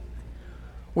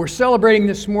We're celebrating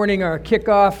this morning our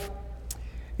kickoff,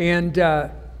 and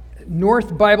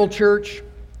North Bible Church,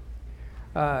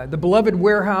 the beloved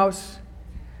warehouse.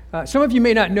 Some of you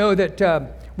may not know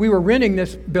that we were renting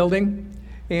this building,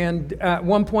 and at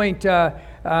one point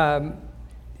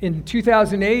in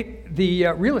 2008, the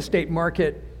real estate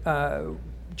market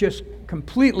just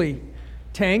completely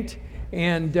tanked,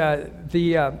 and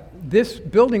this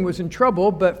building was in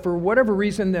trouble, but for whatever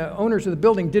reason, the owners of the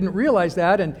building didn't realize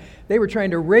that, and they were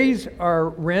trying to raise our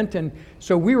rent, and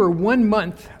so we were 1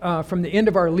 month from the end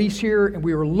of our lease here, and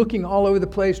we were looking all over the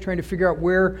place, trying to figure out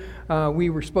where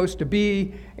we were supposed to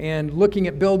be, and looking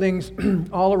at buildings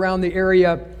all around the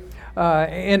area.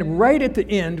 And right at the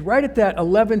end, right at that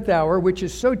 11th hour, which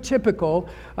is so typical,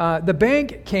 the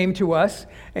bank came to us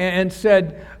and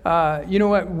said, you know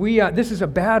what, this is a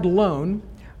bad loan,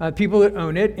 people that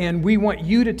own it, and we want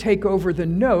you to take over the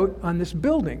note on this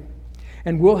building,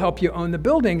 and we'll help you own the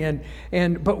building.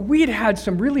 But we'd had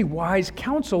some really wise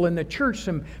counsel in the church,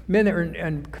 some men that were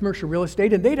in commercial real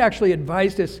estate, and they'd actually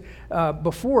advised us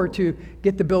before to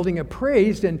get the building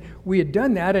appraised, and we had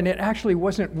done that, and it actually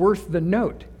wasn't worth the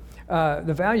note.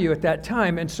 The value at that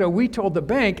time. And so we told the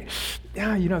bank,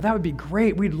 yeah, that would be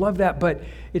great. We'd love that, but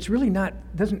it's really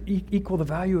doesn't equal the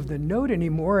value of the note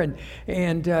anymore.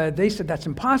 And they said that's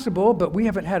impossible, but we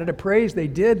haven't had it appraised. They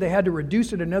did. They had to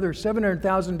reduce it another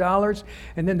 $700,000.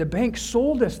 And then the bank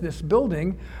sold us this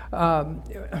building,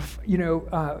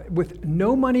 with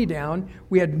no money down.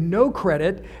 We had no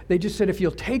credit. They just said, if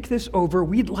you'll take this over,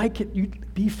 we'd like it.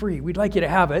 You'd be free. We'd like you to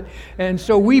have it. And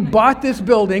so we bought this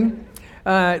building.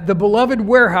 The beloved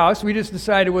warehouse. We just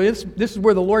decided, well, this is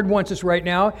where the Lord wants us right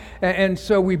now. And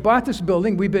so we bought this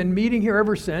building. We've been meeting here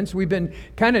ever since. We've been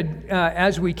kind of,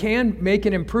 as we can,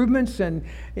 making improvements and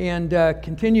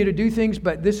continue to do things.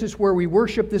 But this is where we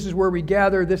worship. This is where we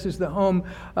gather. This is the home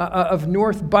of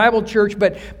North Bible Church.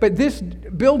 But this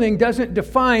building doesn't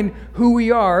define who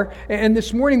we are. And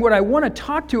this morning, what I want to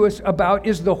talk to us about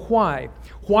is the why.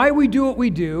 Why we do what we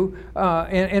do,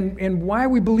 and why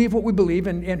we believe what we believe,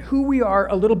 and who we are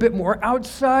a little bit more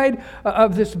outside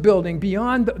of this building,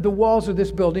 beyond the walls of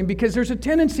this building, because there's a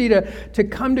tendency to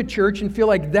come to church and feel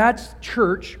like that's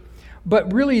church,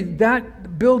 but really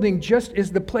that building just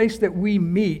is the place that we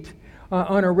meet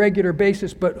on a regular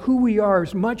basis. But who we are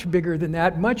is much bigger than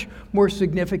that, much more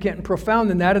significant and profound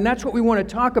than that, and that's what we want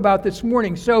to talk about this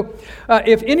morning. So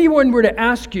if anyone were to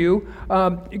ask you,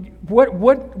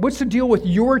 what's the deal with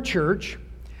your church?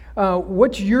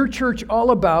 What's your church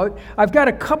all about? I've got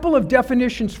a couple of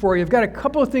definitions for you. I've got a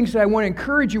couple of things that I want to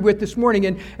encourage you with this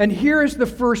morning, and here is the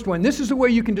first one. This is the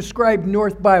way you can describe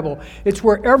North Bible. It's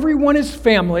where everyone is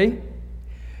family,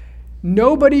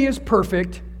 nobody is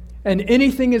perfect, and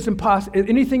anything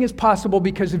is possible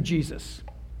because of Jesus.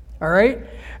 All right?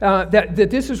 That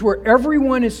this is where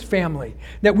everyone is family.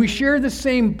 That we share the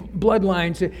same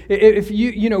bloodlines. If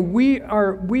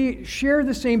we share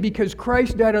the same because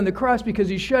Christ died on the cross, because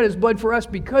He shed His blood for us.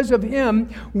 Because of Him,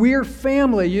 we're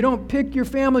family. You don't pick your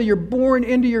family. You're born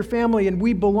into your family, and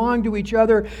we belong to each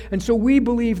other. And so we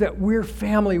believe that we're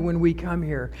family when we come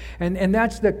here. And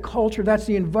that's the culture. That's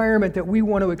the environment that we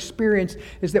want to experience.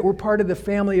 Is that we're part of the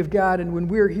family of God, and when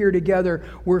we're here together,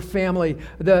 we're family.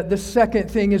 The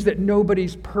second thing is that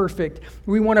nobody's perfect.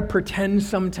 We want to pretend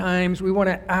sometimes. We want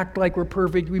to act like we're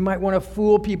perfect. We might want to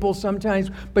fool people sometimes,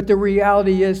 but the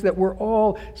reality is that we're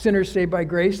all sinners saved by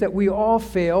grace, that we all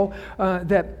fail,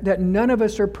 that none of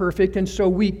us are perfect, and so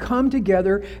we come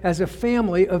together as a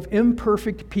family of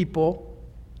imperfect people,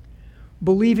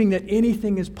 believing that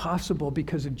anything is possible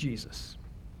because of Jesus.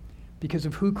 Because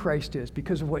of who Christ is,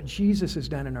 because of what Jesus has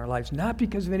done in our lives, not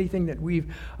because of anything that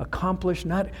we've accomplished,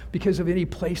 not because of any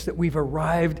place that we've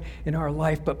arrived in our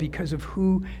life, but because of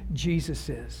who Jesus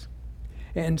is.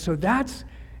 And so that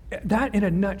in a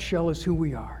nutshell is who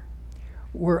we are.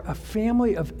 We're a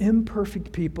family of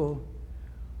imperfect people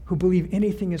who believe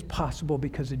anything is possible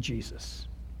because of Jesus.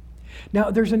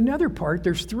 Now, there's another part.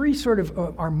 There's three sort of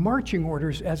our marching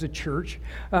orders as a church.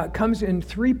 Comes in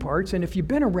three parts, and if you've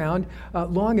been around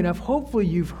long enough, hopefully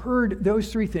you've heard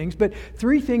those three things. But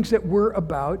three things that we're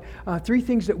about, three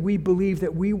things that we believe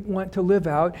that we want to live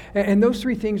out, and those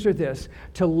three things are this: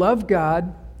 to love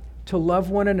God, to love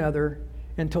one another,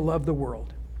 and to love the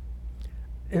world.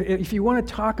 If you want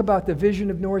to talk about the vision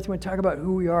of North, you want to talk about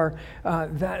who we are,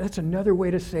 that's another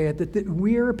way to say it, that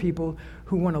we are a people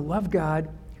who want to love God,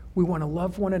 we want to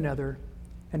love one another,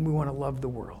 and we want to love the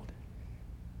world.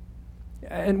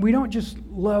 And we don't just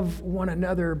love one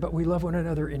another, but we love one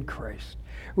another in Christ.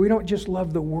 We don't just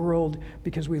love the world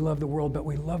because we love the world, but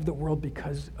we love the world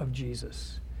because of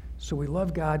Jesus. So we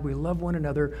love God, we love one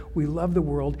another, we love the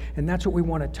world, and that's what we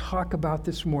want to talk about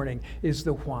this morning, is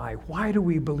the why. Why do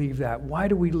we believe that? Why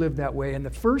do we live that way? And the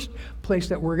first place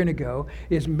that we're going to go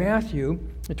is Matthew,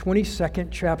 the 22nd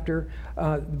chapter,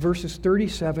 verses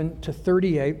 37 to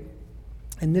 38.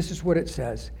 And this is what it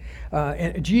says.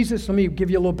 And Jesus, let me give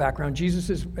you a little background.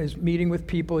 Jesus is meeting with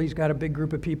people. He's got a big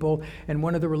group of people. And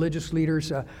one of the religious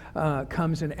leaders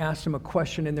comes and asks him a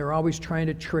question. And they're always trying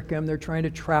to trick him. They're trying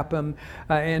to trap him.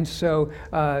 And so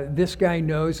this guy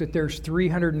knows that there's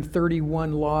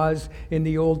 331 laws in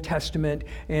the Old Testament.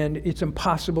 And it's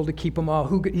impossible to keep them all.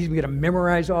 He's going to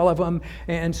memorize all of them.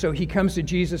 And so he comes to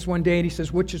Jesus one day and he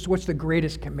says, what's the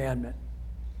greatest commandment?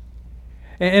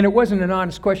 And it wasn't an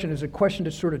honest question. It was a question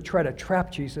to sort of try to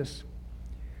trap Jesus.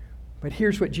 But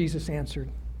here's what Jesus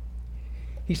answered.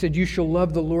 He said, you shall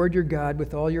love the Lord your God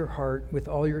with all your heart, with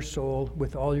all your soul,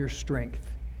 with all your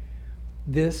strength.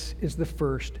 This is the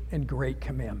first and great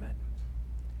commandment.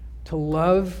 To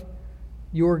love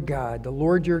your God, the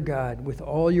Lord your God, with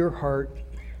all your heart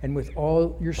and with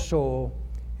all your soul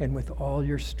and with all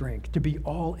your strength. To be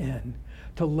all in.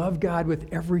 To love God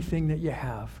with everything that you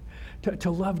have.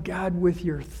 To love God with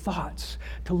your thoughts,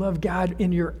 to love God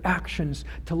in your actions,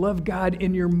 to love God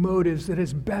in your motives, that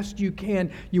as best you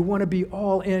can, you want to be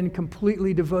all in,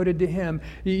 completely devoted to Him.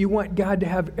 You want God to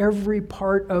have every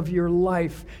part of your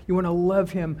life. You want to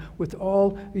love Him with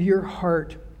all your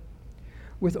heart,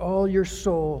 with all your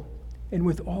soul, and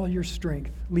with all your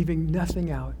strength, leaving nothing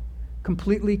out.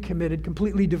 Completely committed,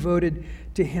 completely devoted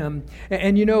to Him.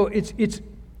 And you know, it's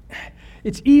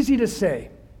easy to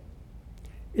say.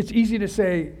 It's easy to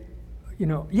say, you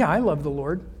know, yeah, I love the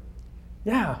Lord.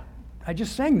 Yeah, I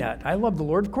just sang that. I love the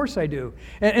Lord. Of course I do.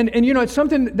 And you know, it's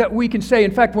something that we can say.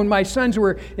 In fact, when my sons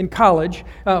were in college,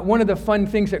 one of the fun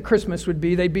things at Christmas would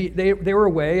be they were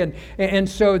away, and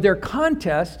so their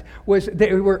contest was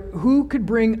who could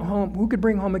bring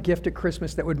home a gift at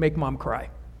Christmas that would make mom cry,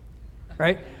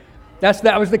 right?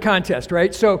 That was the contest,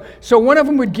 right? So one of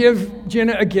them would give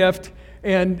Jenna a gift.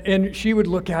 And she would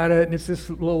look at it, and it's this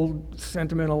little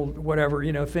sentimental whatever,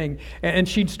 you know, thing. And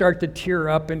she'd start to tear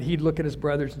up, and he'd look at his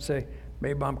brothers and say,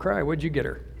 made mom cry. What'd you get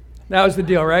her? That was the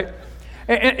deal, right?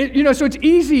 And you know, so it's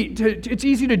easy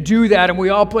to do that, and we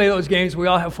all play those games. We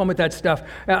all have fun with that stuff,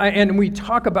 and we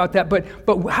talk about that. But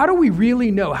how do we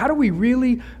really know? How do we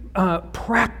really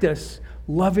practice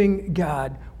loving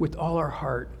God with all our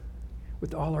heart,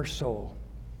 with all our soul?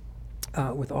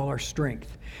 With all our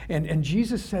strength. And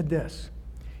Jesus said this.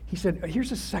 He said,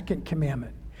 here's a second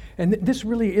commandment. And this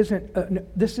really isn't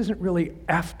really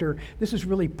after, this is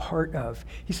really part of.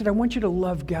 He said, I want you to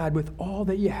love God with all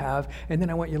that you have, and then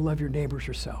I want you to love your neighbors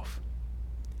yourself.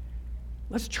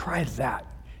 Let's try that.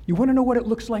 You want to know what it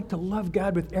looks like to love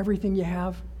God with everything you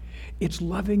have? It's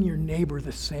loving your neighbor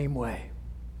the same way.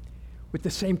 With the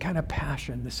same kind of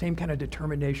passion, the same kind of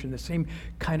determination, the same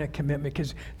kind of commitment.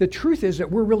 Because the truth is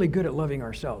that we're really good at loving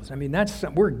ourselves. I mean,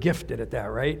 we're gifted at that,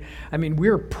 right? I mean,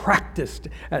 we're practiced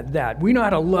at that. We know how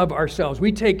to love ourselves.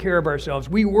 We take care of ourselves.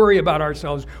 We worry about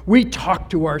ourselves. We talk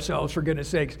to ourselves, for goodness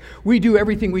sakes. We do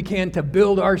everything we can to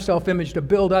build our self-image, to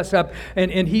build us up.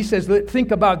 And he says,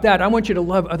 think about that. I want you to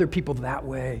love other people that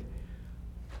way.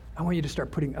 I want you to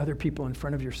start putting other people in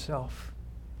front of yourself.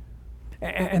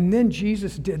 And then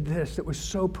Jesus did this that was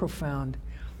so profound.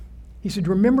 He said,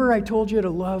 remember I told you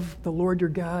to love the Lord your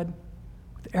God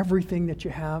with everything that you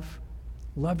have?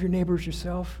 Love your neighbors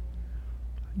yourself?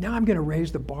 Now I'm going to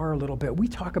raise the bar a little bit. We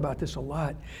talk about this a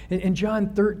lot. In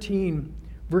John 13,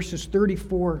 verses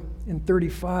 34 and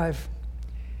 35,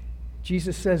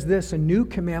 Jesus says this, a new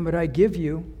commandment I give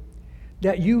you,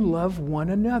 that you love one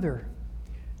another.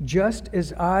 Just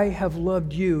as I have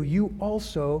loved you, you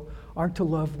also are to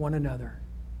love one another.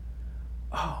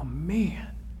 Oh, man.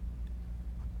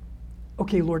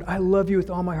 Okay, Lord, I love you with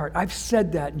all my heart. I've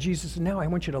said that, and Jesus said, now I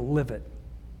want you to live it.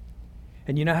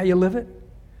 And you know how you live it?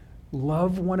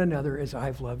 Love one another as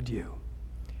I've loved you.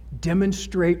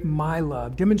 Demonstrate my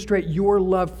love. Demonstrate your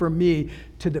love for me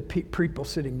to the people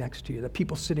sitting next to you, the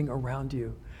people sitting around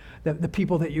you, the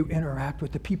people that you interact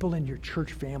with, the people in your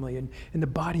church family and in the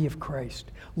body of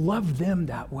Christ. Love them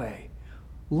that way.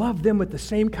 Love them with the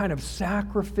same kind of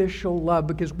sacrificial love,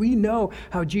 because we know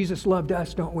how Jesus loved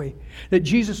us, don't we? That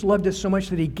Jesus loved us so much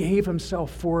that he gave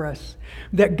himself for us.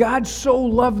 That God so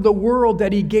loved the world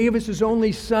that he gave us his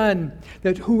only Son,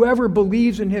 that whoever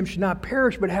believes in him should not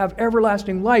perish but have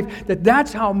everlasting life.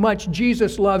 That's how much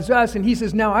Jesus loves us. And he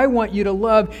says, now I want you to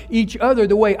love each other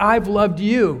the way I've loved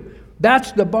you.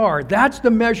 That's the bar. That's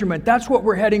the measurement. That's what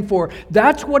we're heading for.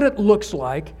 That's what it looks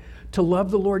like to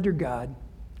love the Lord your God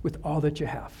with all that you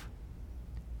have,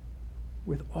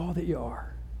 with all that you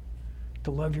are,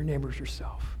 to love your neighbors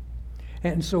yourself.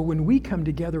 And so when we come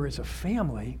together as a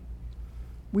family,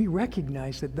 we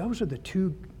recognize that those are the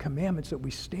two commandments that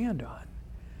we stand on.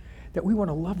 That we want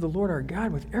to love the Lord our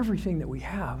God with everything that we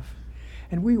have.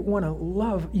 And we want to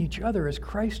love each other as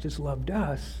Christ has loved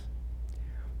us.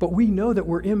 But we know that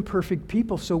we're imperfect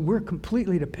people, so we're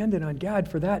completely dependent on God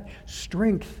for that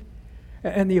strength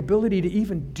and the ability to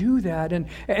even do that.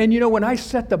 And you know, when I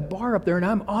set the bar up there and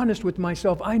I'm honest with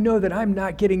myself, I know that I'm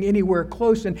not getting anywhere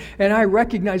close. And I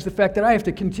recognize the fact that I have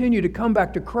to continue to come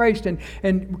back to Christ and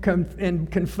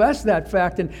confess that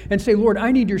fact and say, Lord,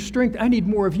 I need your strength. I need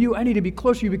more of you. I need to be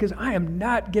close to you because I am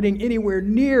not getting anywhere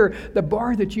near the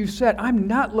bar that you've set. I'm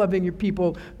not loving your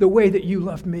people the way that you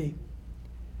love me.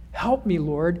 Help me,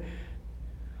 Lord.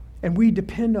 And we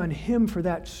depend on him for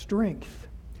that strength.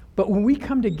 But when we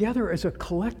come together as a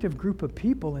collective group of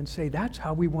people and say, that's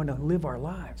how we want to live our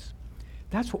lives,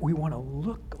 that's what we want to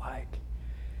look like,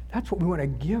 that's what we want to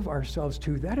give ourselves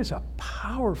to, that is a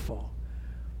powerful,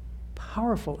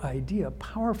 powerful idea, a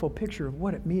powerful picture of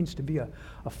what it means to be a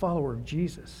follower of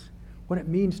Jesus, what it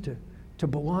means to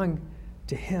belong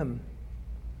to him.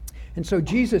 And so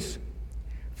Jesus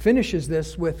finishes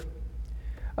this with,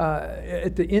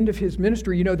 at the end of his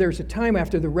ministry, you know, there's a time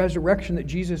after the resurrection that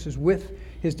Jesus is with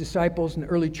his disciples and the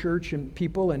early church and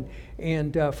people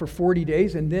and for 40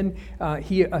 days. And then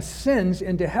he ascends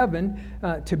into heaven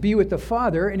to be with the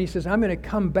Father. And he says, I'm going to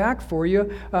come back for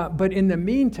you. But in the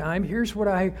meantime, here's what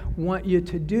I want you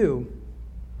to do.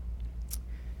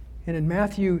 And in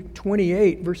Matthew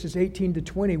 28, verses 18 to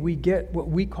 20, we get what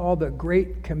we call the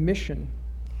Great Commission.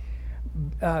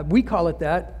 We call it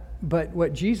that. But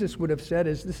what Jesus would have said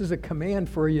is, this is a command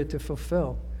for you to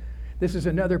fulfill. This is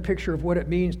another picture of what it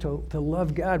means to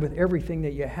love God with everything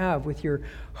that you have, with your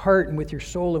heart and with your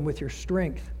soul and with your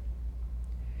strength.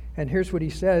 And here's what he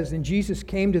says. And Jesus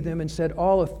came to them and said,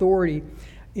 all authority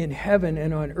in heaven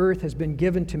and on earth has been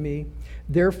given to me.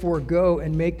 Therefore go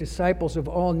and make disciples of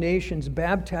all nations,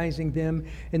 baptizing them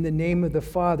in the name of the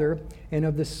Father and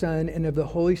of the Son and of the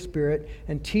Holy Spirit,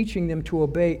 and teaching them to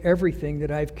obey everything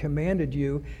that I've commanded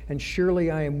you. And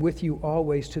surely I am with you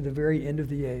always to the very end of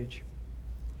the age.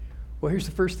 Well, here's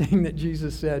the first thing that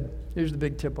Jesus said. Here's the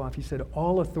big tip-off. He said,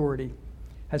 all authority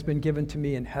has been given to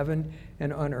me in heaven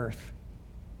and on earth.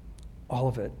 All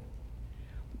of it.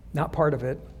 Not part of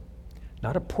it.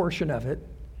 Not a portion of it.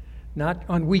 Not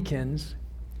on weekends.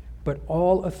 But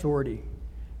all authority.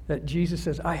 That Jesus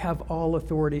says, I have all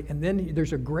authority. And then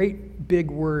there's a great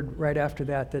big word right after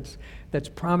that that's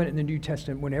prominent in the New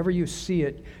Testament. Whenever you see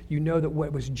it, you know that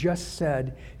what was just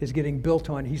said is getting built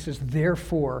on. He says,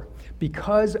 therefore,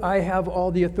 because I have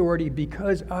all the authority,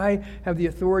 because I have the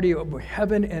authority over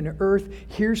heaven and earth,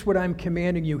 here's what I'm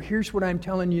commanding you. Here's what I'm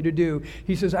telling you to do.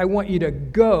 He says, I want you to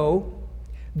go.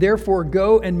 Therefore,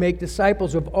 go and make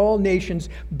disciples of all nations,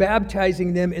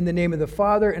 baptizing them in the name of the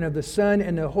Father and of the Son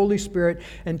and the Holy Spirit,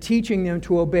 and teaching them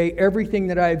to obey everything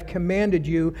that I have commanded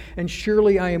you, and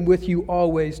surely I am with you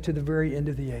always to the very end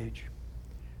of the age.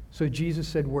 So Jesus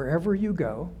said, wherever you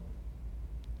go,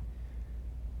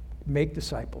 make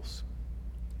disciples.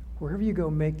 Wherever you go,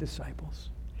 make disciples.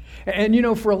 And you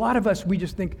know, for a lot of us, we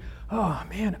just think, oh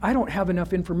man, I don't have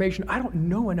enough information. I don't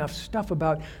know enough stuff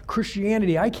about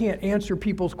Christianity. I can't answer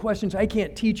people's questions. I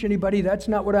can't teach anybody. That's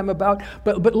not what I'm about.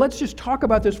 But let's just talk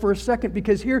about this for a second,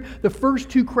 because here, the first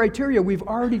two criteria we've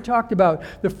already talked about.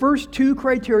 The first two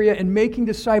criteria in making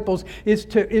disciples is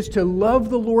to love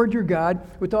the Lord your God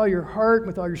with all your heart,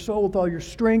 with all your soul, with all your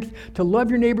strength, to love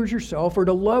your neighbors yourself, or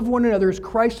to love one another as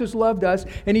Christ has loved us.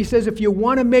 And he says, if you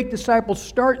want to make disciples,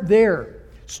 start there.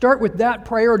 Start with that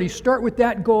priority. Start with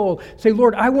that goal. Say,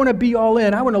 Lord, I want to be all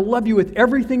in. I want to love you with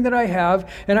everything that I have,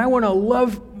 and I want to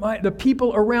love the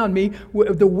people around me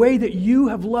the way that you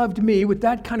have loved me, with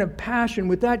that kind of passion,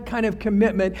 with that kind of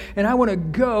commitment. And I want to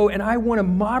go and I want to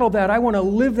model that. I want to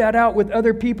live that out with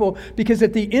other people, because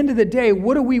at the end of the day,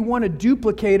 what do we want to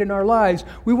duplicate in our lives?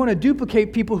 We want to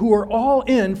duplicate people who are all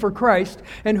in for Christ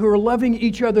and who are loving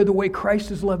each other the way Christ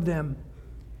has loved them.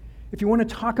 If you want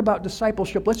to talk about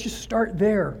discipleship, let's just start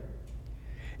there.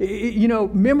 You know,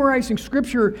 memorizing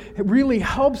Scripture really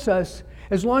helps us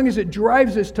as long as it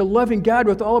drives us to loving God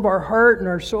with all of our heart and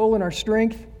our soul and our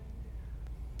strength.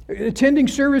 Attending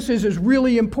services is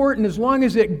really important as long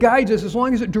as it guides us, as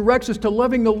long as it directs us to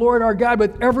loving the Lord our God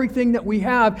with everything that we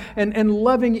have, and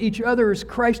loving each other as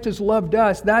Christ has loved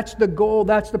us. That's the goal.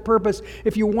 That's the purpose.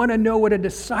 If you want to know what a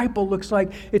disciple looks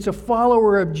like, it's a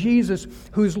follower of Jesus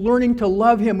who's learning to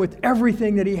love him with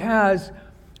everything that he has,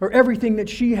 or everything that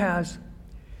she has,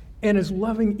 and is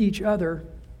loving each other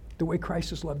the way Christ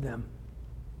has loved them.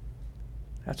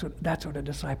 That's what a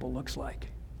disciple looks like.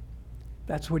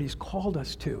 That's what he's called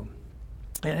us to.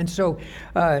 And so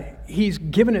he's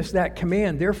given us that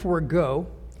command, therefore go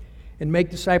and make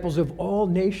disciples of all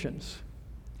nations,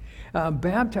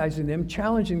 baptizing them,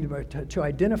 challenging them to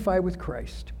identify with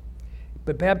Christ,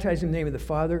 but baptizing in the name of the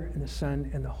Father and the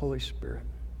Son and the Holy Spirit.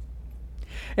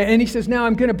 And he says, now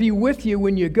I'm going to be with you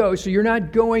when you go, so you're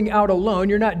not going out alone.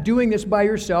 You're not doing this by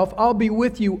yourself. I'll be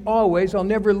with you always. I'll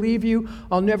never leave you.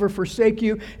 I'll never forsake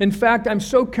you. In fact, I'm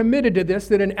so committed to this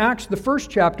that in Acts, the 1st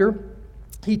chapter,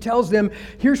 he tells them,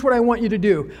 here's what I want you to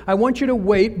do. I want you to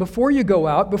wait before you go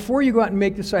out and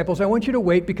make disciples. I want you to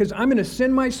wait because I'm going to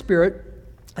send my Spirit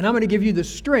and I'm going to give you the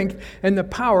strength and the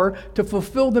power to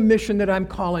fulfill the mission that I'm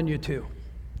calling you to.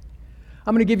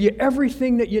 I'm going to give you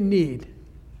everything that you need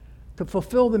to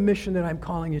fulfill the mission that I'm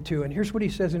calling you to. And here's what he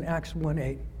says in Acts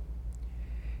 1:8.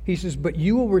 He says, but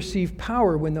you will receive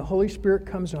power when the Holy Spirit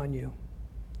comes on you.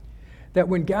 That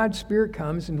when God's Spirit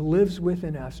comes and lives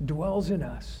within us, dwells in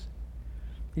us,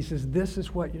 he says, this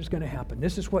is what is going to happen.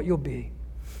 This is what you'll be.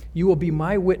 You will be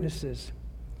my witnesses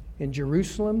in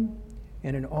Jerusalem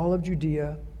and in all of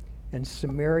Judea and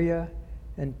Samaria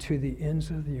and to the ends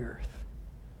of the earth.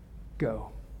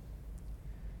 Go.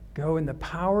 Go in the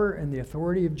power and the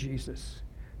authority of Jesus.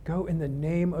 Go in the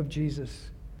name of Jesus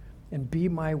and be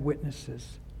my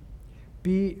witnesses.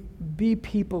 Be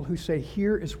people who say,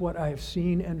 here is what I have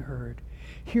seen and heard.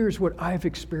 Here's what I've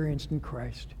experienced in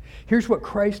Christ. Here's what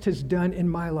Christ has done in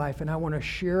my life, and I want to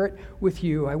share it with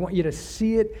you. I want you to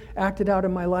see it acted out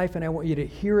in my life, and I want you to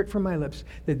hear it from my lips,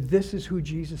 that this is who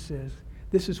Jesus is.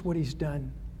 This is what he's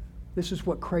done. This is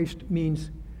what Christ means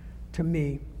to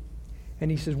me. And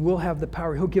he says, we'll have the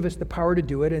power. He'll give us the power to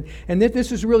do it. And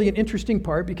this is really an interesting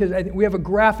part because I think we have a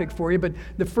graphic for you. But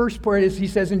the first part is, he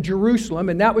says, in Jerusalem,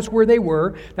 and that was where they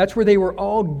were. That's where they were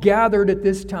all gathered at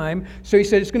this time. So he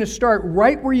said, it's going to start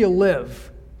right where you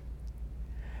live.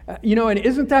 And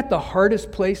isn't that the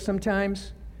hardest place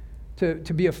sometimes to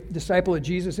be a disciple of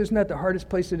Jesus? Isn't that the hardest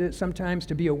place it is sometimes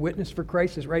to be a witness for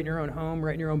Christ, is right in your own home,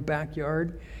 right in your own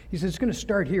backyard? He says it's going to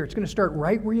start here. It's going to start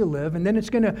right where you live, and then it's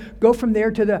going to go from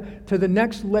there to the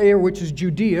next layer, which is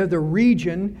Judea, the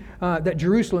region that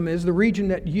Jerusalem is, the region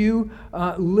that you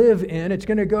live in. It's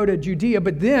going to go to Judea,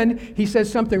 but then he says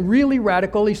something really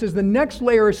radical. He says the next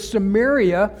layer is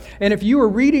Samaria, and if you were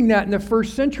reading that in the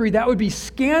first century, that would be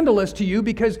scandalous to you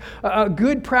because a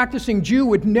good practicing Jew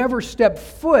would never step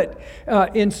foot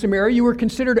in Samaria. You were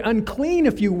considered unclean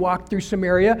if you walked through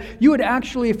Samaria. You would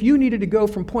actually, if you needed to go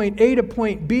from point A to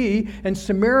point B, and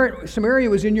Samaria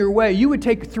was in your way, you would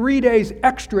take 3 days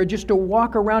extra just to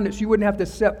walk around it so you wouldn't have to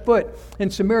set foot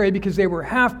in Samaria because they were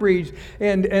half-breeds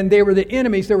and they were the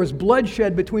enemies. There was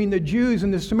bloodshed between the Jews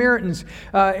and the Samaritans.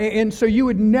 And so you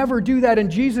would never do that.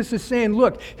 And Jesus is saying,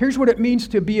 look, here's what it means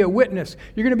to be a witness.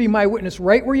 You're going to be my witness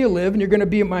right where you live, and you're going to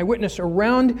be my witness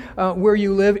around where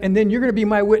you live, and then you're going to be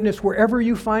my witness wherever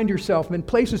you find yourself, in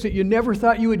places that you never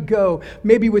thought you would go,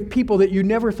 maybe with people that you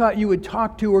never thought you would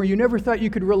talk to or you never thought you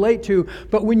could relate to.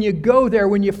 But when you go there,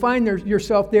 when you find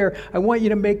yourself there, I want you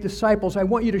to make disciples. I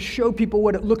want you to show people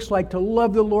what it looks like to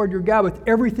love the Lord your God with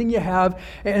everything you have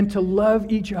and to love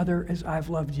each other as I've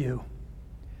loved you.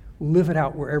 Live it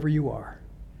out wherever you are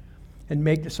and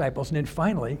make disciples. And then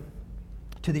finally,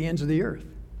 to the ends of the earth.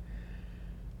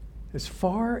 As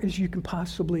far as you can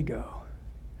possibly go.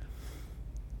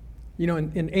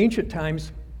 In ancient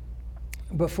times,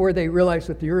 before they realized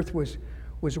that the earth was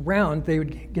round, they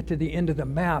would get to the end of the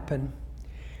map, and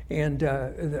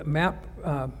the map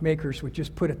makers would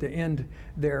just put at the end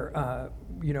there,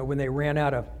 when they ran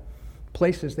out of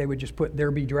places, they would just put, there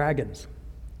be dragons.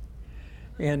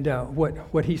 And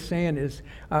what he's saying is,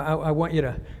 I want you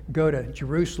to go to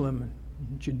Jerusalem,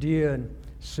 Judea, and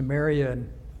Samaria,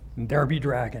 and there be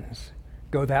dragons.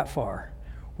 Go that far,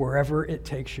 wherever it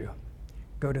takes you.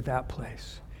 Go to that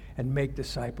place and make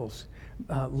disciples.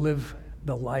 Live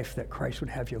the life that Christ would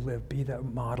have you live. Be the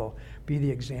model. Be the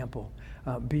example.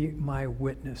 Be my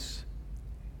witness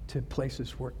to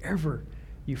places wherever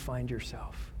you find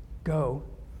yourself. Go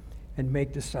and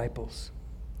make disciples.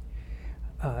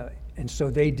 And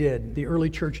so they did. The early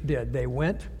church did. They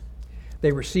went.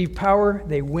 They received power.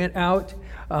 They went out.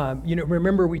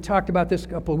 Remember we talked about this a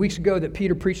couple of weeks ago that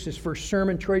Peter preached his first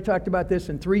sermon. Troy talked about this,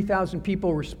 and 3,000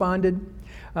 people responded.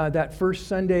 that first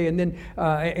Sunday, and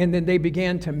then they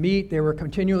began to meet. They were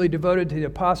continually devoted to the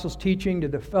apostles' teaching, to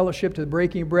the fellowship, to the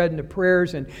breaking of bread and the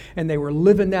prayers, and they were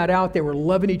living that out. They were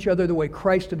loving each other the way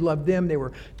Christ had loved them. They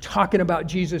were talking about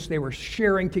Jesus. They were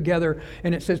sharing together,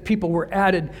 and it says people were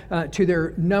added to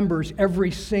their numbers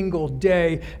every single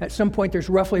day. At some point, there's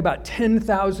roughly about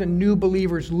 10,000 new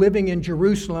believers living in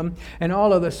Jerusalem, and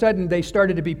all of a sudden, they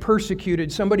started to be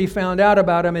persecuted. Somebody found out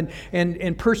about them,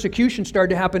 and persecution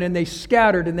started to happen, and they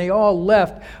scattered, and they all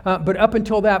left. But up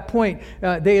until that point,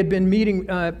 they had been meeting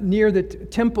near the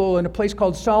temple in a place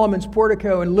called Solomon's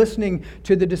Portico and listening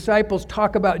to the disciples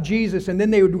talk about Jesus. And then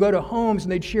they would go to homes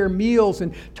and they'd share meals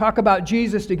and talk about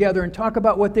Jesus together and talk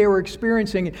about what they were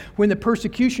experiencing. And when the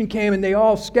persecution came and they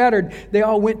all scattered, they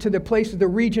all went to the place of the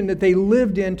region that they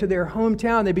lived in, to their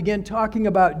hometown. They began talking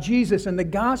about Jesus, and the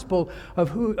gospel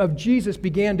of Jesus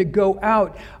began to go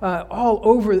out all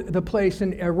over the place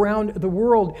and around the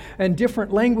world and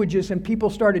different languages, and people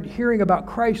started hearing about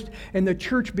Christ, and the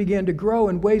church began to grow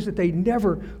in ways that they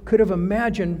never could have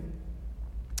imagined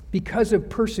because of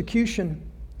persecution,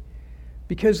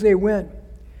 because they went.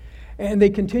 And they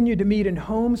continued to meet in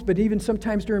homes, but even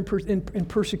sometimes during in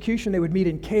persecution, they would meet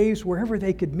in caves, wherever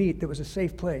they could meet that was a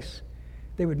safe place.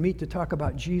 They would meet to talk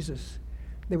about Jesus.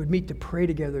 They would meet to pray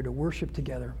together, to worship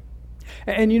together.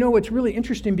 And you know what's really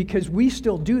interesting, because we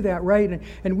still do that, right?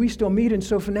 And we still meet. And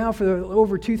so for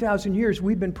over 2,000 years,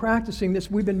 we've been practicing this.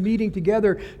 We've been meeting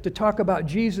together to talk about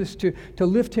Jesus, to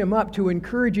lift him up, to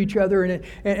encourage each other.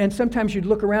 And sometimes you'd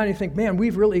look around and you think, man,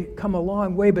 we've really come a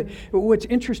long way. But what's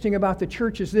interesting about the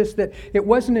church is this, that it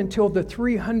wasn't until the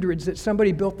 300s that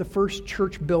somebody built the first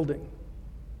church building.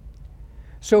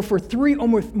 So for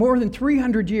almost more than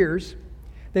 300 years,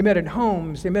 they met in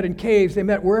homes, they met in caves, they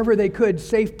met wherever they could,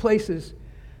 safe places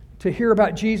to hear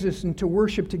about Jesus and to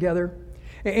worship together.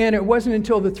 And it wasn't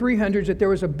until the 300s that there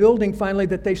was a building finally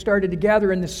that they started to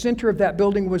gather. In the center of that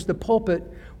building was the pulpit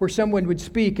where someone would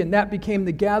speak, and that became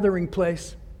the gathering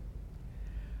place.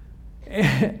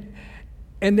 And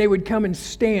they would come and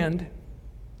stand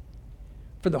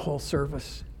for the whole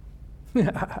service.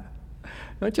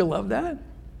 Don't you love that?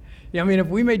 Yeah, I mean, if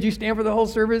we made you stand for the whole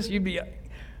service, you'd be...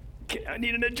 I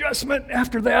need an adjustment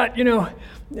after that,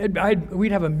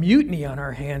 we'd have a mutiny on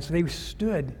our hands. They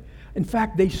stood. In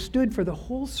fact, they stood for the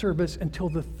whole service until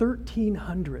the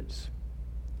 1300s.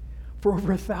 For over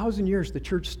 1,000 years, the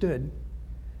church stood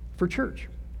for church,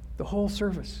 the whole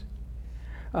service.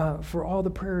 For all the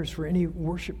prayers, for any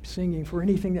worship singing, for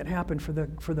anything that happened, for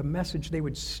the message, they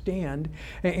would stand.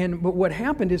 But what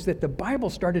happened is that the Bible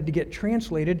started to get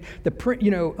translated. The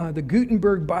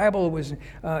Gutenberg Bible was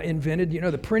invented,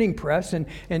 the printing press,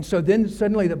 and so then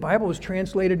suddenly the Bible was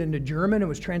translated into German, and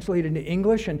was translated into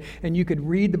English, and you could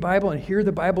read the Bible and hear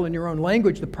the Bible in your own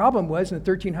language. The problem was in the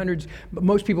 1300s,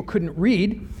 most people couldn't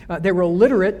read; they were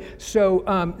illiterate. So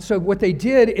what they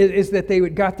did is that they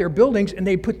got their buildings and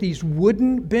they put these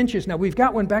wooden benches. Now, we've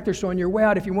got one back there, so on your way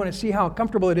out, if you want to see how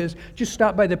comfortable it is, just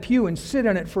stop by the pew and sit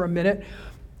on it for a minute.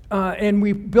 And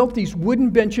we built these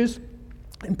wooden benches,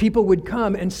 and people would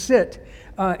come and sit,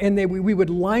 and we would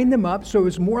line them up, so it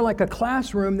was more like a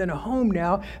classroom than a home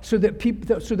now, so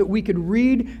that we could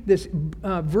read this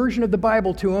version of the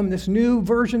Bible to them, this new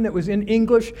version that was in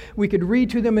English. We could read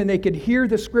to them, and they could hear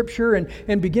the Scripture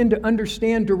and begin to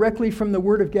understand directly from the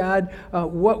Word of God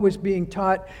what was being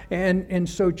taught. And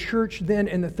so church then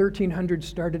in the 1300s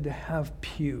started to have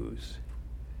pews.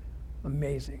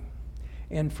 Amazing.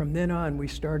 And from then on, we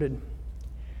started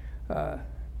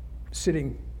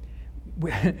sitting,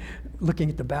 looking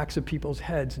at the backs of people's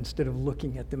heads instead of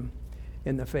looking at them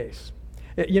in the face.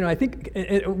 I think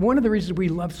one of the reasons we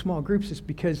love small groups is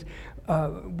because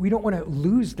we don't want to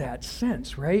lose that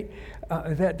sense, right?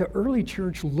 That the early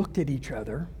church looked at each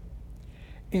other,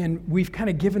 and we've kind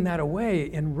of given that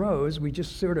away in rows. We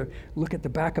just sort of look at the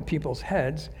back of people's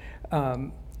heads,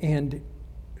 and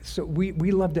so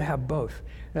we love to have both.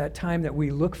 That time that we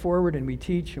look forward and we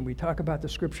teach and we talk about the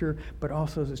Scripture, but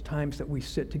also there's times that we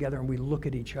sit together and we look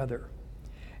at each other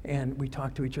and we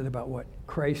talk to each other about what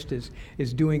Christ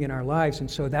is doing in our lives.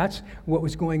 And so that's what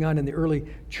was going on in the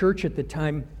early church at the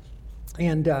time.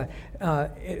 And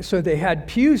so they had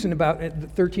pews in about the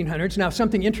 1300s. Now,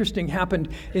 something interesting happened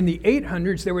in the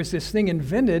 800s. There was this thing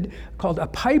invented called a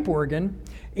pipe organ.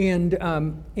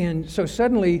 And so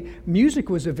suddenly music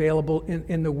was available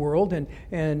in the world,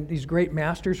 and these great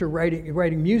masters are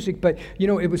writing music. But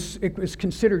it was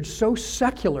considered so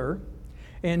secular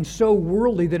and so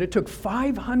worldly that it took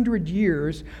 500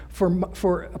 years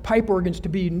for pipe organs to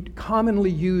be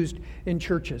commonly used in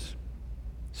churches.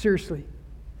 Seriously.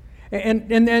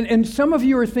 And some of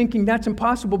you are thinking that's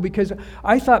impossible because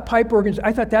I thought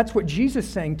that's what Jesus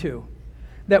sang to.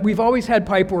 That we've always had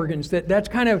pipe organs, that's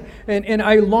kind of, and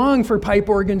I long for pipe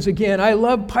organs again. I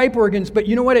love pipe organs, but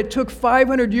you know what? It took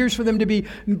 500 years for them to be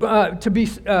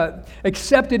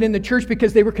accepted in the church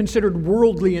because they were considered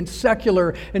worldly and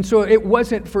secular, and so it was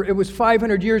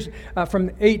 500 years from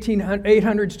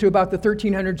 800s to about the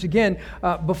 1300s again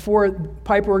before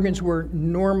pipe organs were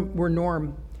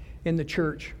norm in the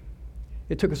church.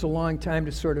 It took us a long time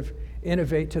to sort of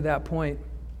innovate to that point.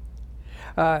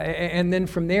 And then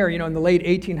from there, in the late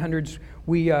 1800s,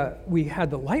 we had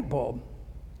the light bulb.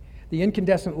 The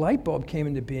incandescent light bulb came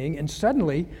into being, and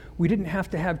suddenly we didn't have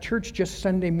to have church just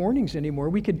Sunday mornings anymore.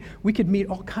 We could meet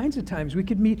all kinds of times. We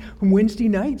could meet Wednesday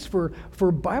nights for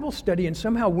Bible study, and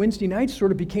somehow Wednesday nights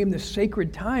sort of became this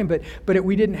sacred time. But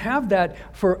we didn't have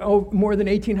that for more than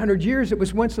 1,800 years. It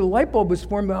was once the light bulb was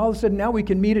formed, but all of a sudden now we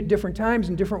can meet at different times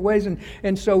in different ways,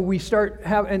 and so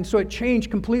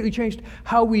it completely changed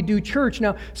how we do church.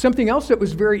 Now, something else that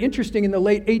was very interesting in the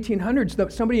late 1800s,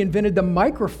 that somebody invented the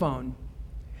microphone.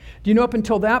 Do you know up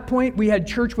until that point, we had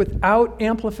church without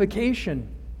amplification?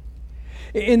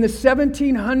 In the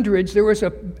 1700s, there was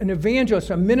an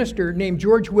evangelist, a minister named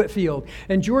George Whitefield.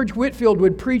 And George Whitefield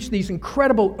would preach these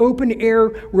incredible open-air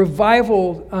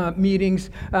revival meetings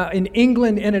in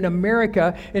England and in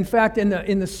America. In fact, in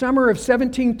the summer of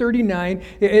 1739,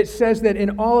 it says that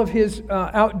in all of his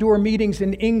outdoor meetings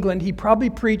in England, he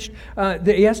probably preached,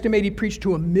 they estimate he preached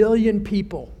to 1 million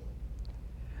people.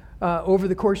 Over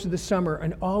the course of the summer,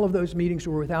 and all of those meetings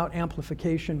were without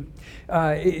amplification.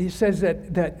 It says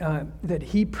that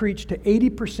he preached to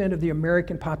 80% of the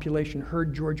American population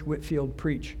heard George Whitefield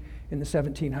preach in the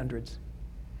 1700s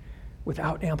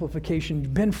without amplification.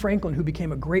 Ben Franklin, who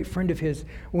became a great friend of his,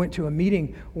 went to a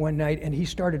meeting one night and he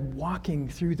started walking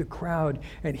through the crowd,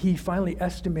 and he finally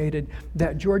estimated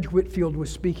that George Whitefield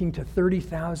was speaking to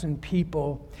 30,000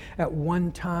 people at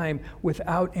one time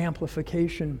without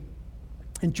amplification.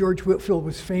 And George Whitefield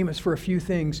was famous for a few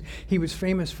things. He was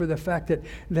famous for the fact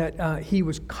that he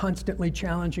was constantly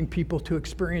challenging people to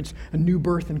experience a new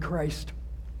birth in Christ.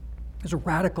 It's a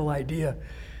radical idea,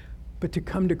 but to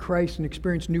come to Christ and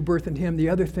experience new birth in Him. The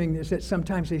other thing is that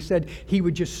sometimes they said he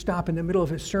would just stop in the middle of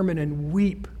his sermon and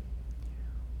weep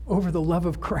over the love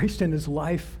of Christ in his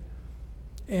life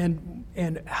and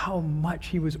how much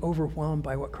he was overwhelmed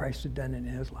by what Christ had done in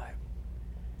his life.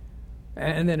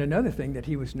 And then another thing that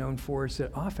he was known for is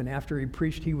that often after he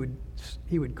preached, he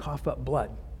would cough up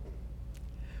blood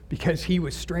because he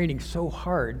was straining so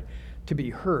hard to be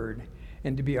heard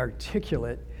and to be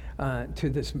articulate to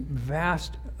this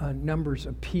vast numbers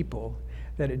of people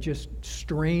that it just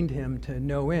strained him to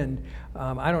no end.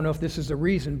 I don't know if this is the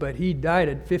reason, but he died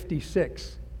at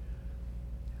 56.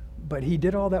 But he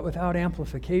did all that without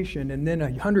amplification. And then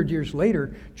 100 years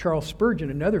later, Charles Spurgeon,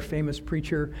 another famous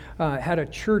preacher, had a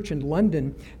church in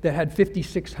London that had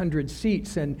 5,600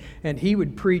 seats. And he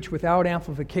would preach without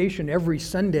amplification every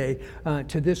Sunday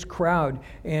to this crowd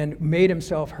and made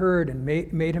himself heard and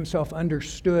made himself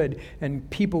understood. And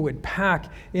people would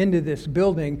pack into this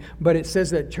building. But it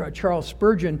says that Charles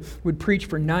Spurgeon would preach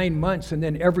for 9 months. And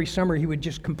then every summer he would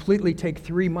just completely take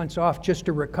 3 months off just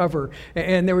to recover.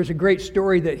 And there was a great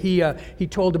story that he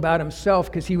told about himself,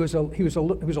 because he was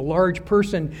a large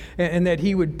person, and that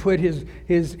he would put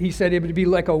he said it would be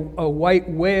like a white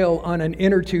whale on an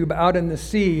inner tube out in the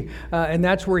sea, and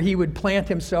that's where he would plant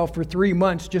himself for 3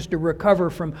 months just to recover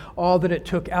from all that it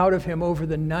took out of him over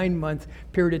the 9-month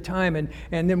period of time. And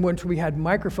then once we had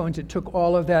microphones, it took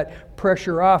all of that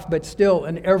pressure off. But still,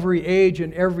 in every age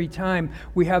and every time,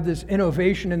 we have this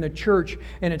innovation in the church,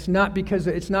 and it's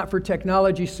not for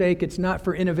technology's sake, it's not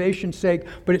for innovation's sake,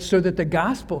 but it's so that the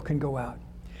gospel can go out.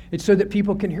 It's so that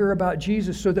people can hear about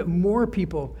Jesus, so that more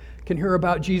people can hear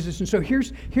about Jesus. And so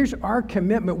here's our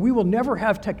commitment. We will never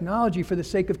have technology for the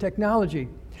sake of technology.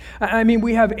 I mean,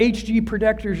 we have HG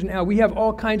projectors now. We have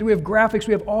graphics,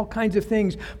 we have all kinds of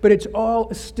things, but it's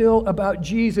all still about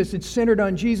Jesus. It's centered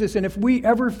on Jesus. And if we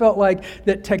ever felt like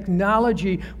that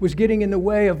technology was getting in the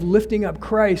way of lifting up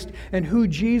Christ and who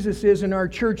Jesus is in our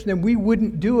church, then we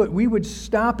wouldn't do it. We would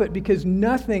stop it, because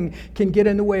nothing can get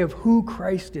in the way of who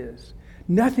Christ is.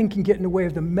 Nothing can get in the way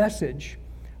of the message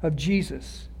of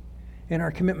Jesus and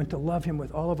our commitment to love Him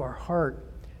with all of our heart,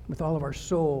 with all of our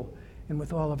soul, and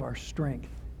with all of our strength.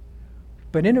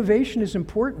 But innovation is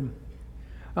important.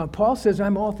 Paul says,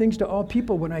 I'm all things to all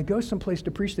people. When I go someplace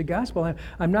to preach the gospel,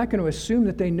 I'm not going to assume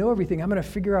that they know everything. I'm going to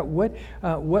figure out what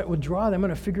would draw them. I'm going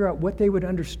to figure out what they would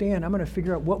understand. I'm going to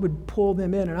figure out what would pull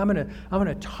them in, and I'm going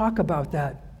to talk about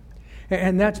that.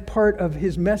 And that's part of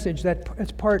his message.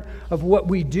 That's part of what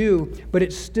we do. But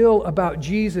it's still about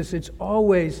Jesus. It's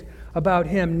always about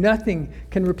him. Nothing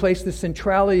can replace the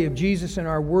centrality of Jesus in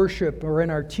our worship or in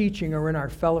our teaching or in our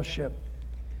fellowship.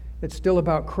 It's still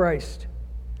about Christ.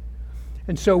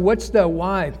 And so what's the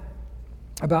why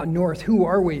about North? Who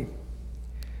are we?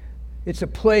 It's a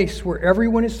place where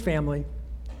everyone is family,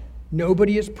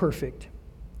 nobody is perfect,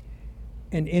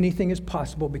 and anything is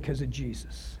possible because of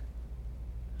Jesus.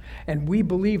 And we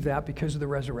believe that because of the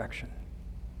resurrection.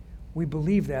 We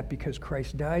believe that because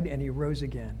Christ died and he rose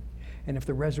again. And if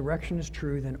the resurrection is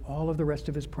true, then all of the rest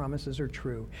of his promises are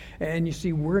true. And you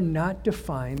see, we're not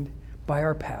defined by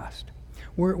our past.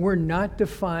 We're not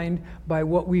defined by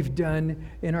what we've done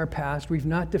in our past. We've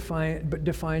not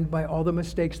defined by all the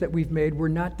mistakes that we've made. We're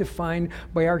not defined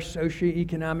by our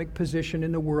socioeconomic position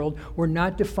in the world. We're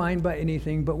not defined by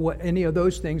anything any of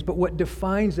those things. But what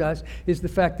defines us is the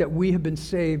fact that we have been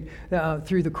saved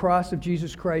through the cross of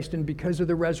Jesus Christ, and because of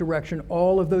the resurrection,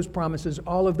 all of those promises,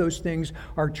 all of those things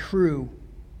are true.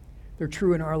 They're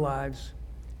true in our lives,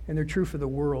 and they're true for the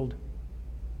world.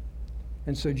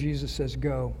 And so Jesus says,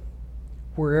 go.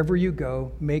 Wherever you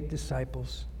go, make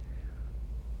disciples.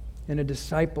 And a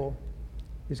disciple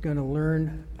is going to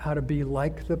learn how to be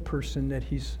like the person that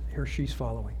he or she's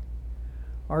following.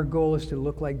 Our goal is to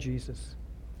look like Jesus.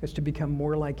 It's to become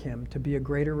more like him, to be a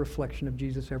greater reflection of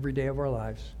Jesus every day of our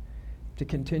lives, to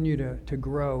continue to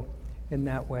grow in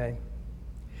that way.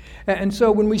 And so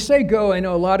when we say go, I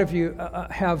know a lot of you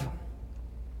have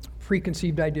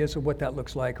preconceived ideas of what that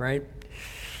looks like, right?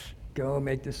 Go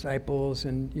make disciples,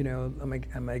 and am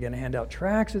I going to hand out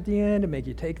tracts at the end and make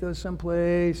you take those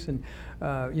someplace? And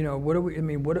what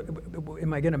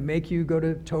am I going to make you go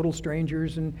to total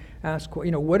strangers and ask?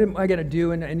 What am I going to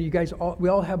do? And you guys, we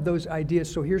all have those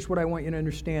ideas. So here's what I want you to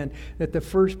understand: that the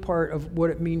first part of what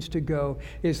it means to go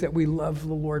is that we love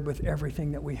the Lord with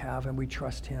everything that we have, and we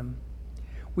trust him.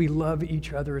 We love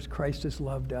each other as Christ has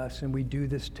loved us, and we do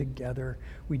this together.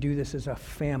 We do this as a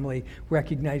family,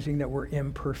 recognizing that we're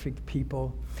imperfect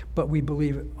people, but we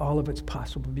believe all of it's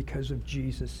possible because of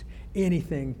Jesus.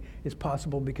 Anything is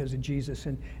possible because of Jesus,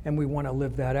 and we want to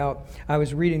live that out. I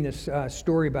was reading this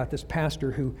story about this pastor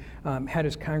who had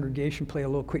his congregation play a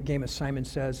little quick game of Simon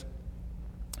Says.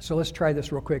 So let's try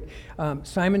this real quick.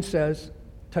 Simon Says,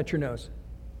 touch your nose.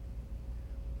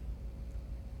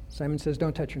 Simon Says,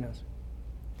 don't touch your nose.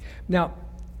 Now,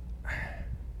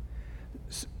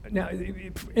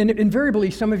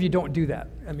 invariably, some of you don't do that.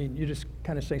 I mean, you just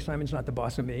kind of say, Simon's not the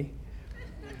boss of me,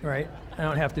 right? I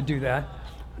don't have to do that.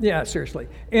 Yeah, seriously.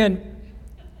 And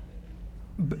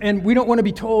we don't want to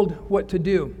be told what to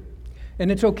do.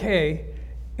 And it's okay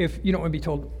if you don't want to be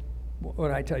told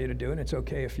what I tell you to do, and it's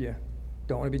okay if you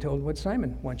don't want to be told what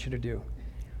Simon wants you to do.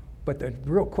 But the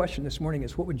real question this morning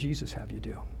is, what would Jesus have you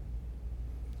do?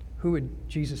 Who would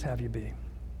Jesus have you be?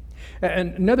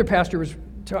 And another pastor was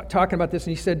talking about this,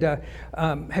 and he said,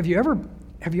 have you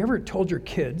ever told your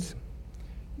kids,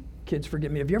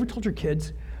 forgive me, have you ever told your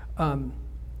kids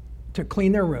to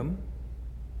clean their room?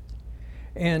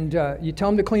 And you tell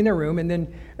them to clean their room, and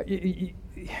then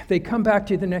they come back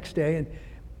to you the next day and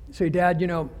say, Dad,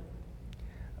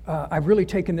 I've really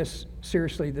taken this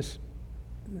seriously, this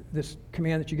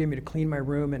command that you gave me to clean my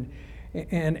room,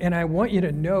 and I want you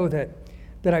to know that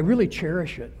I really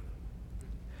cherish it.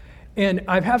 And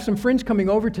I have some friends coming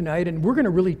over tonight, and we're going to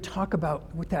really talk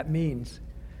about what that means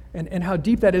and how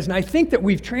deep that is. And I think that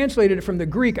we've translated it from the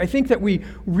Greek. I think that we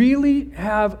really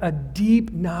have a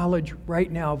deep knowledge right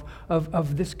now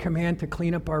of this command to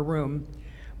clean up our room.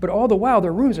 But all the while,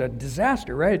 their room's a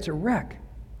disaster, right? It's a wreck.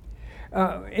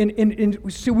 And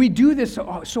so we do this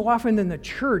so often in the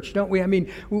church, don't we? I mean,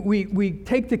 we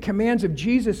take the commands of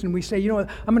Jesus and we say,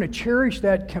 I'm going to cherish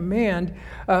that command.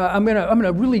 I'm going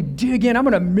to really dig in. I'm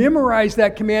going to memorize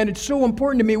that command. It's so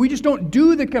important to me. We just don't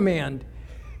do the command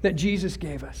that Jesus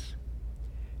gave us.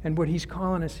 And what he's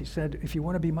calling us, he said, if you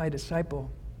want to be my disciple,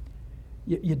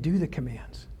 you do the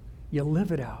commands. You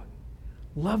live it out.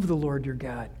 Love the Lord your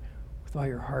God with all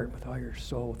your heart, with all your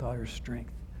soul, with all your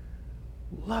strength.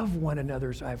 Love one another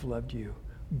as I've loved you.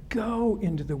 Go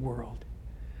into the world,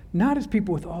 not as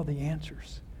people with all the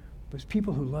answers, but as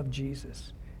people who love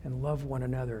Jesus and love one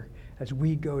another as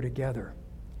we go together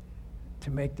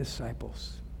to make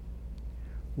disciples.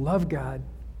 Love God,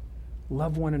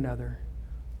 love one another,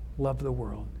 love the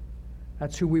world.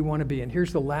 That's who we want to be. And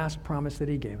here's the last promise that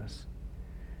he gave us.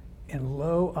 And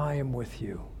lo, I am with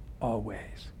you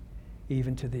always,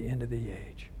 even to the end of the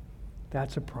age.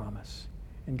 That's a promise.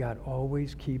 And God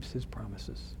always keeps his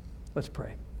promises. Let's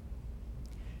pray.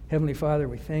 Heavenly Father,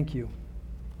 we thank you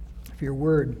for your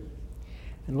word.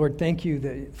 And Lord, thank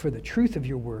you for the truth of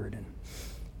your word.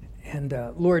 And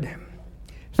Lord,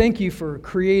 thank you for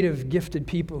creative, gifted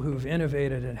people who've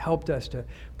innovated and helped us to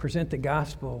present the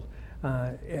gospel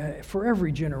for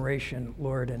every generation,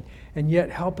 Lord. And yet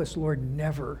help us, Lord,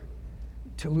 never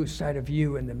to lose sight of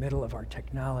you in the middle of our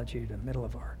technology, the middle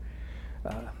of our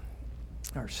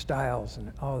styles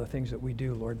and all the things that we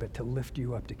do, Lord, but to lift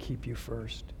you up, to keep you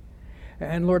first.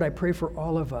 And Lord, I pray for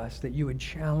all of us that you would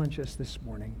challenge us this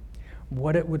morning,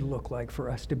 what it would look like for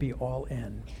us to be all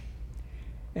in.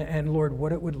 And Lord,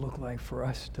 what it would look like for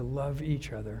us to love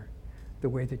each other the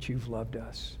way that you've loved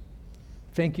us.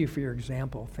 Thank you for your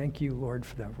example. Thank you, Lord,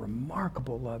 for the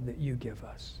remarkable love that you give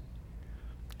us,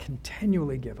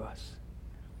 continually give us.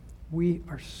 We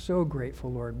are so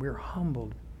grateful, Lord. We're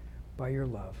humbled by your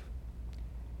love.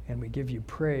 And we give you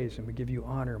praise, and we give you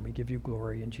honor, and we give you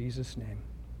glory in Jesus' name.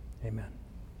 Amen.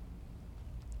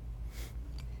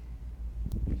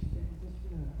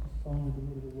 Song to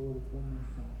the Lord of one more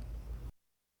song.